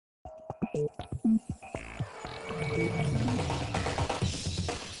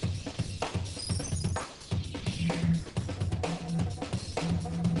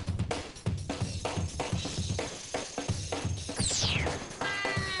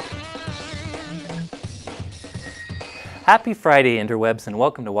Happy Friday, interwebs, and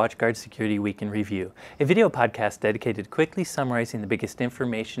welcome to WatchGuard Security Week in Review, a video podcast dedicated to quickly summarizing the biggest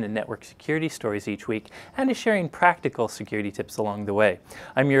information and network security stories each week and to sharing practical security tips along the way.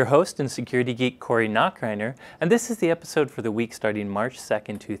 I'm your host and security geek, Corey Nachreiner, and this is the episode for the week starting March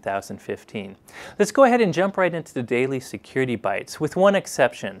 2nd, 2015. Let's go ahead and jump right into the daily security bites, with one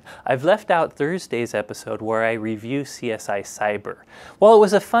exception. I've left out Thursday's episode where I review CSI Cyber. While it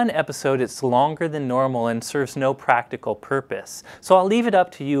was a fun episode, it's longer than normal and serves no practical purpose, so I'll leave it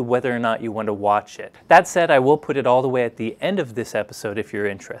up to you whether or not you want to watch it. That said, I will put it all the way at the end of this episode if you're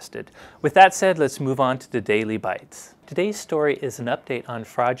interested. With that said, let's move on to the Daily Bites. Today's story is an update on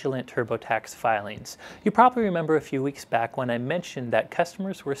fraudulent TurboTax filings. You probably remember a few weeks back when I mentioned that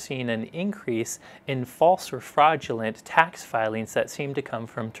customers were seeing an increase in false or fraudulent tax filings that seemed to come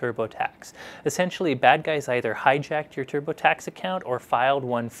from TurboTax. Essentially, bad guys either hijacked your TurboTax account or filed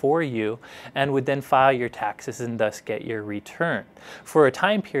one for you and would then file your taxes and thus get your return. For a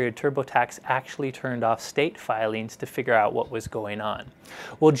time period, TurboTax actually turned off state filings to figure out what was going on.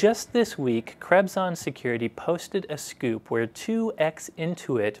 Well, just this week, Krebs Security posted a scoop where two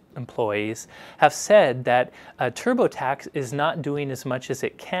ex-Intuit employees have said that TurboTax is not doing as much as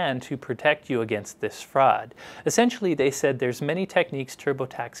it can to protect you against this fraud. Essentially, they said there's many techniques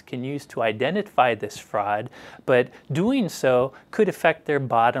TurboTax can use to identify this fraud, but doing so could affect their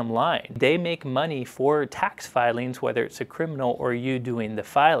bottom line. They make money for tax filings, whether it's a criminal or you doing the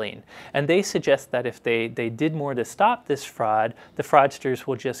filing. And they suggest that if they did more to stop this fraud, the fraudsters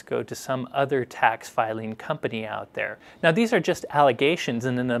will just go to some other tax filing company out there. Now, these are just allegations,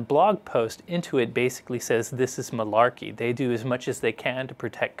 and in a blog post, Intuit basically says this is malarkey. They do as much as they can to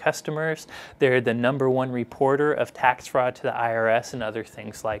protect customers. They're the #1 reporter of tax fraud to the IRS and other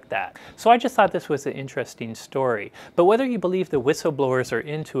things like that. So I just thought this was an interesting story. But whether you believe the whistleblowers are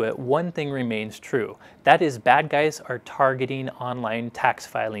into it, one thing remains true. That is, bad guys are targeting online tax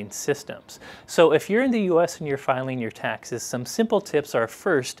filing systems. So if you're in the US and you're filing your taxes, some simple tips are: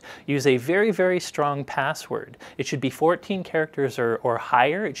 first, use a very, very strong password. It should be 14 characters or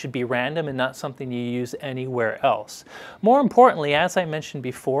higher. It should be random and not something you use anywhere else. More importantly, as I mentioned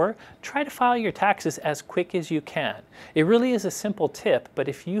before, try to file your taxes as quick as you can. It really is a simple tip, but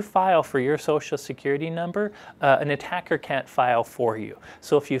if you file for your social security number, an attacker can't file for you.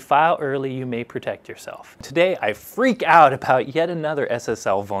 So if you file early, you may protect yourself. Today, I freak out about yet another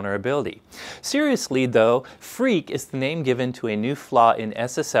SSL vulnerability. Seriously though, Freak is the name given to a new flaw in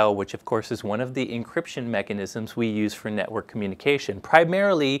SSL, which of course is one of the encryption mechanisms we use for network communication,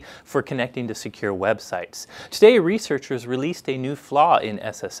 primarily for connecting to secure websites. Today, researchers released a new flaw in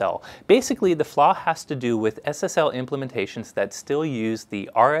SSL. Basically, the flaw has to do with SSL implementations that still use the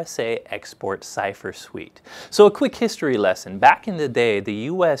RSA export cipher suite. So a quick history lesson. Back in the day, the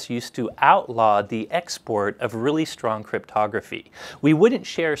US used to outlaw the export of really strong cryptography. We wouldn't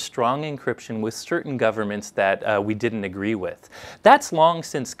share strong encryption with certain governments that we didn't agree with. That's long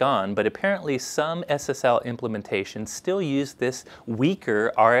since gone, but apparently some SSL implementations still use this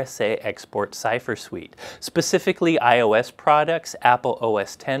weaker RSA export cipher suite. Specifically, iOS products, Apple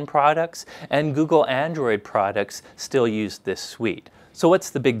OS X products, and Google Android products still use this suite. So what's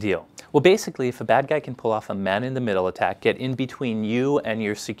the big deal? Well, basically, if a bad guy can pull off a man-in-the-middle attack, get in between you and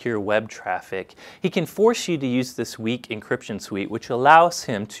your secure web traffic, he can force you to use this weak encryption suite, which allows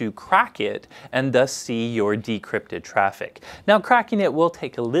him to crack it and thus see your decrypted traffic. Now, cracking it will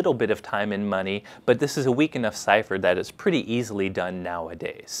take a little bit of time and money, but this is a weak enough cipher that it's pretty easily done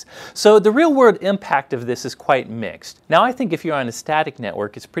nowadays. So the real-world impact of this is quite mixed. Now, I think if you're on a static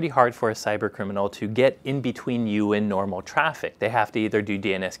network, it's pretty hard for a cybercriminal to get in between you and normal traffic. They have to either do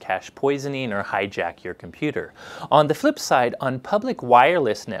DNS cache poisoning or hijack your computer. On the flip side, on public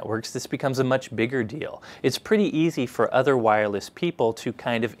wireless networks, this becomes a much bigger deal. It's pretty easy for other wireless people to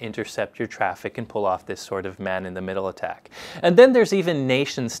kind of intercept your traffic and pull off this sort of man-in-the-middle attack. And then there's even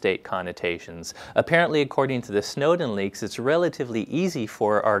nation-state connotations. Apparently, according to the Snowden leaks, it's relatively easy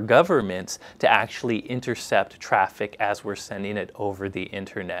for our governments to actually intercept traffic as we're sending it over the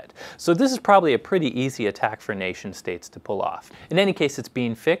internet. So this is probably a pretty easy attack for nation-states to pull off. In any case, it's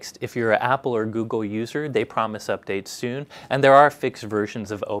being fixed. If you're an Apple or Google user, they promise updates soon, and there are fixed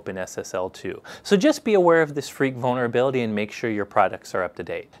versions of OpenSSL too. So just be aware of this freak vulnerability and make sure your products are up to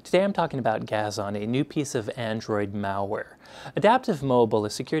date. Today I'm talking about Gazon, a new piece of Android malware. Adaptive Mobile, a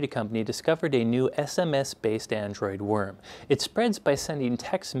security company, discovered a new SMS-based Android worm. It spreads by sending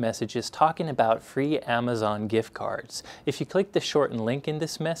text messages talking about free Amazon gift cards. If you click the shortened link in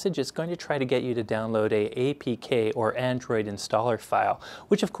this message, it's going to try to get you to download a APK or Android installer file,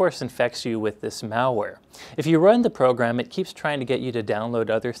 which of course infects you with this malware. If you run the program, it keeps trying to get you to download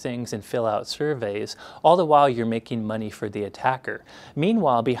other things and fill out surveys, all the while you're making money for the attacker.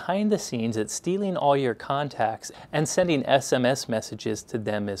 Meanwhile, behind the scenes, it's stealing all your contacts and sending SMS messages to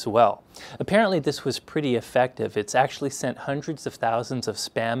them as well. Apparently this was pretty effective. It's actually sent hundreds of thousands of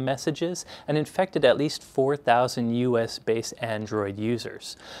spam messages and infected at least 4,000 US-based Android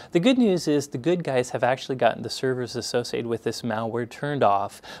users. The good news is the good guys have actually gotten the servers associated with this malware turned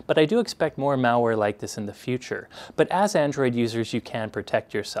off, but I do expect more malware like this in the future. But as Android users, you can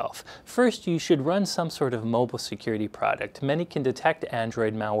protect yourself. First, you should run some sort of mobile security product. Many can detect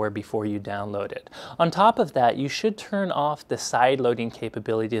Android malware before you download it. On top of that, you should turn off the side loading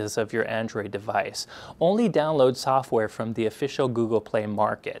capabilities of your Android device. Only download software from the official Google Play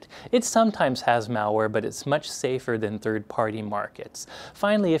Market. It sometimes has malware, but it's much safer than third-party markets.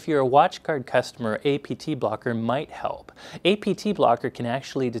 Finally, if you're a WatchGuard customer, APT Blocker might help. APT Blocker can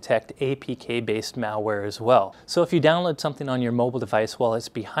actually detect APK-based malware as well. So if you download something on your mobile device while it's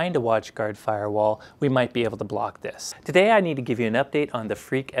behind a WatchGuard firewall, we might be able to block this. Today I need to give you an update on the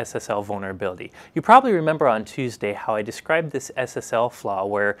Freak SSL vulnerability. You probably remember on Tuesday how I described this SSL flaw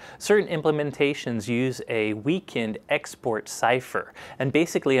where certain implementations use a weakened export cipher, and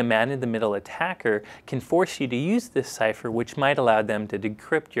basically a man-in-the-middle attacker can force you to use this cipher, which might allow them to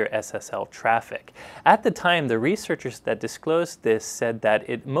decrypt your SSL traffic. At the time, the researchers that disclosed this said that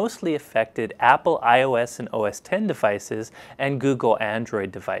it mostly affected Apple iOS and OS X devices and Google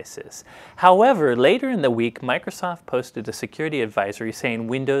Android devices. However, later in the week, Microsoft posted a security advisory saying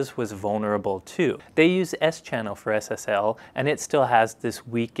Windows was vulnerable too. They use S-Channel for SSL, and it still has this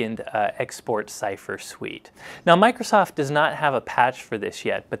weakened export cipher suite. Now, Microsoft does not have a patch for this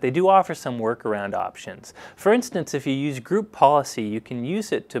yet, but they do offer some workaround options. For instance, if you use group policy, you can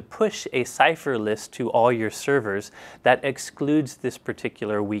use it to push a cipher list to all your servers that excludes this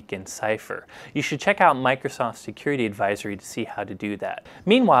particular weakened cipher. You should check out Microsoft's security advisory to see how to do that.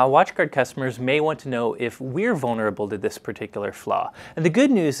 Meanwhile, WatchGuard customers may want to know if we're vulnerable to this particular flaw. And the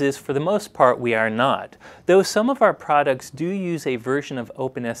good news is, for the most part, we are not. Though some of our products do use a version of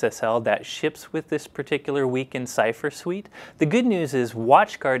OpenSSL that ships with this particular weakened cipher suite, the good news is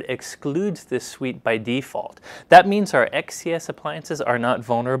WatchGuard excludes this suite by default. That means our XCS appliances are not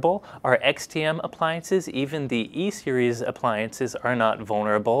vulnerable, our XTM appliances, even the E-Series appliances are not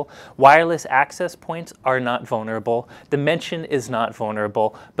vulnerable, wireless access points are not vulnerable, Dimension is not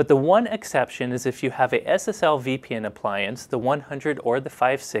vulnerable, but the one exception is if you have a SSL VPN appliance, the 100 or the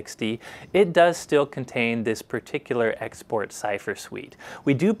 560, it does still contain this particular export cipher suite.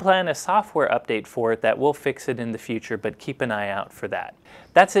 We do plan a software update for it that will fix it in the future, but keep an eye out for that.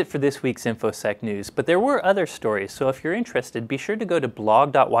 That's it for this week's InfoSec news, but there were other stories, so if you're interested, be sure to go to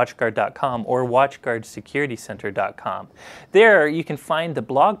blog.watchguard.com or watchguard-security-center.com. There you can find the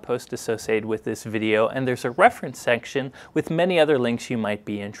blog post associated with this video, and there's a reference section with many other links you might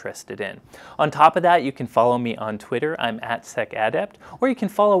be interested in. On top of that, you can follow me on Twitter, I'm @SecAdept, or you can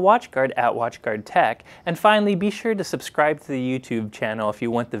follow WatchGuard @WatchGuardTech, and finally be sure to subscribe to the YouTube channel if you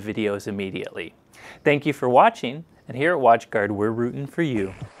want the videos immediately. Thank you for watching, and here at WatchGuard, we're rooting for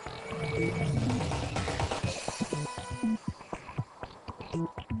you.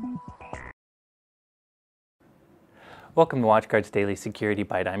 Welcome to WatchGuard's Daily Security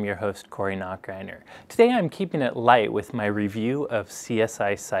Bite. I'm your host, Corey Nachreiner. Today I'm keeping it light with my review of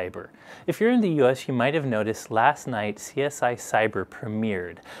CSI Cyber. If you're in the US, you might have noticed last night CSI Cyber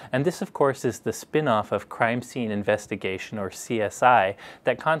premiered. And this, of course, is the spin-off of Crime Scene Investigation, or CSI,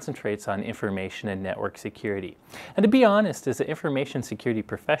 that concentrates on information and network security. And to be honest, as an information security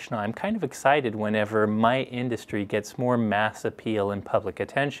professional, I'm kind of excited whenever my industry gets more mass appeal and public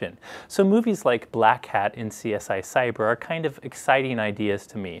attention. So movies like Black Hat and CSI Cyber are kind of exciting ideas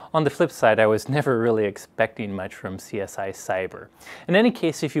to me. On the flip side, I was never really expecting much from CSI Cyber. In any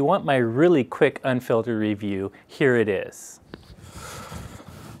case, if you want my really quick unfiltered review, here it is.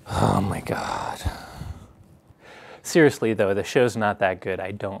 Oh my God. Seriously though, the show's not that good.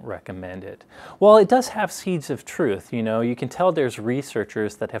 I don't recommend it. While it does have seeds of truth, you can tell there's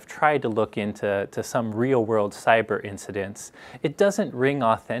researchers that have tried to look into some real-world cyber incidents. It doesn't ring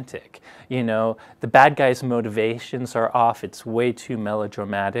authentic. The bad guy's motivations are off. It's way too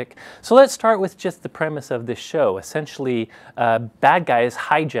melodramatic. So let's start with just the premise of this show. Essentially, bad guys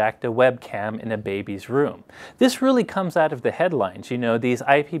hijacked a webcam in a baby's room. This really comes out of the headlines. These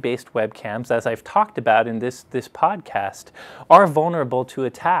IP-based webcams, as I've talked about in this podcast, podcast are vulnerable to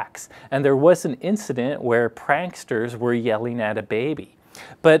attacks. And there was an incident where pranksters were yelling at a baby.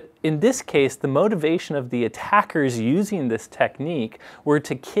 But in this case, the motivation of the attackers using this technique were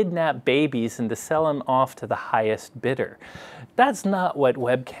to kidnap babies and to sell them off to the highest bidder. That's not what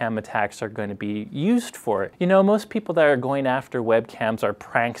webcam attacks are going to be used for. You know, most people that are going after webcams are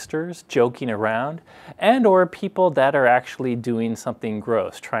pranksters, joking around, and or people that are actually doing something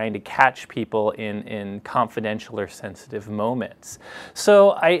gross, trying to catch people in confidential or sensitive moments.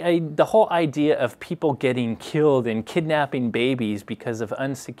 So the whole idea of people getting killed and kidnapping babies because of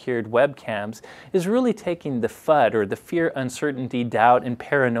unsecured webcams is really taking the FUD, or the fear, uncertainty, doubt, and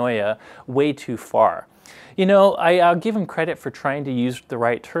paranoia, way too far. You know, I'll give them credit for trying to use the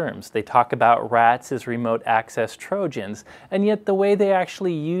right terms. They talk about rats as remote access Trojans, and yet the way they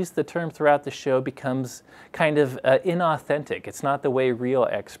actually use the term throughout the show becomes kind of inauthentic. It's not the way real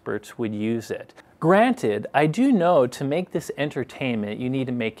experts would use it. Granted, I do know to make this entertainment, you need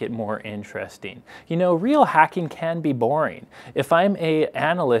to make it more interesting. You know, real hacking can be boring. If I'm an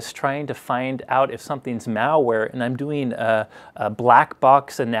analyst trying to find out if something's malware and I'm doing a black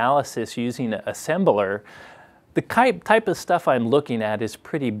box analysis using an assembler, the type of stuff I'm looking at is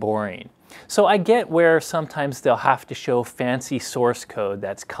pretty boring. So I get where sometimes they'll have to show fancy source code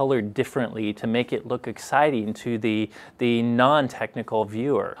that's colored differently to make it look exciting to the non-technical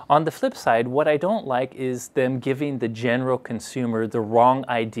viewer. On the flip side, what I don't like is them giving the general consumer the wrong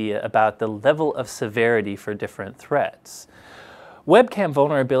idea about the level of severity for different threats. Webcam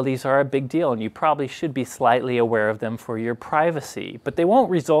vulnerabilities are a big deal, and you probably should be slightly aware of them for your privacy, but they won't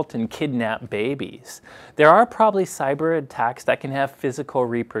result in kidnapped babies. There are probably cyber attacks that can have physical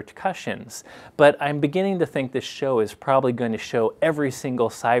repercussions, but I'm beginning to think this show is probably going to show every single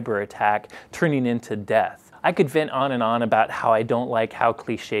cyber attack turning into death. I could vent on and on about how I don't like how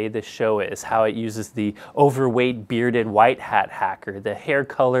cliche this show is, how it uses the overweight, bearded, white hat hacker, the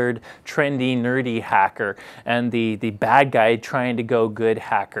hair-colored, trendy, nerdy hacker, and the bad guy trying to go good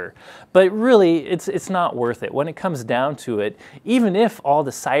hacker. But really, it's not worth it. When it comes down to it, even if all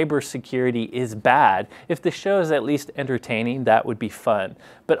the cybersecurity is bad, if the show is at least entertaining, that would be fun.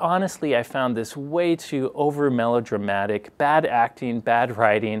 But honestly, I found this way too over-melodramatic, bad acting, bad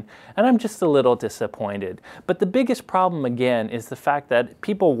writing, and I'm just a little disappointed. But the biggest problem, again, is the fact that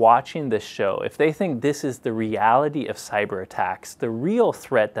people watching this show, if they think this is the reality of cyber attacks, the real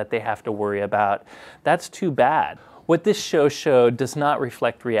threat that they have to worry about, that's too bad. What this show showed does not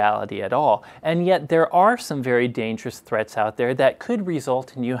reflect reality at all, and yet there are some very dangerous threats out there that could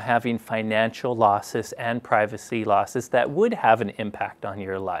result in you having financial losses and privacy losses that would have an impact on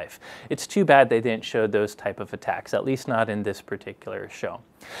your life. It's too bad they didn't show those type of attacks, at least not in this particular show.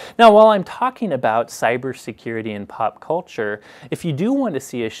 Now, while I'm talking about cybersecurity and pop culture, if you do want to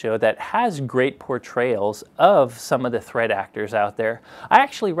see a show that has great portrayals of some of the threat actors out there, I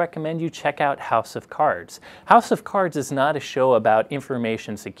actually recommend you check out House of Cards. House of Cards is not a show about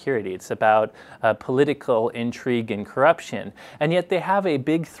information security. It's about political intrigue and corruption, and yet they have a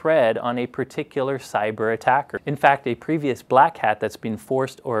big thread on a particular cyber attacker. In fact, a previous black hat that's been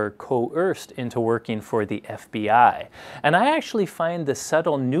forced or coerced into working for the FBI. And I actually find the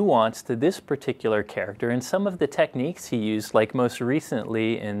subtle nuance to this particular character and some of the techniques he used, like most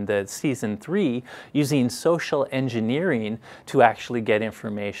recently in the season 3, using social engineering to actually get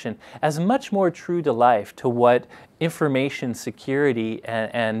information, as much more true to life to what information security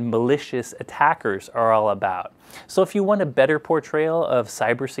and malicious attackers are all about. So if you want a better portrayal of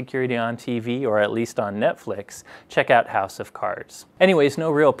cybersecurity on TV, or at least on Netflix, check out House of Cards. Anyways,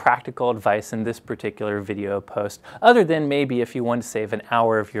 no real practical advice in this particular video post, other than maybe if you want to save an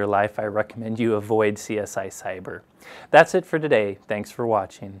hour of your life, I recommend you avoid CSI Cyber. That's it for today. Thanks for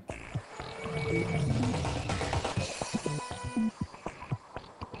watching.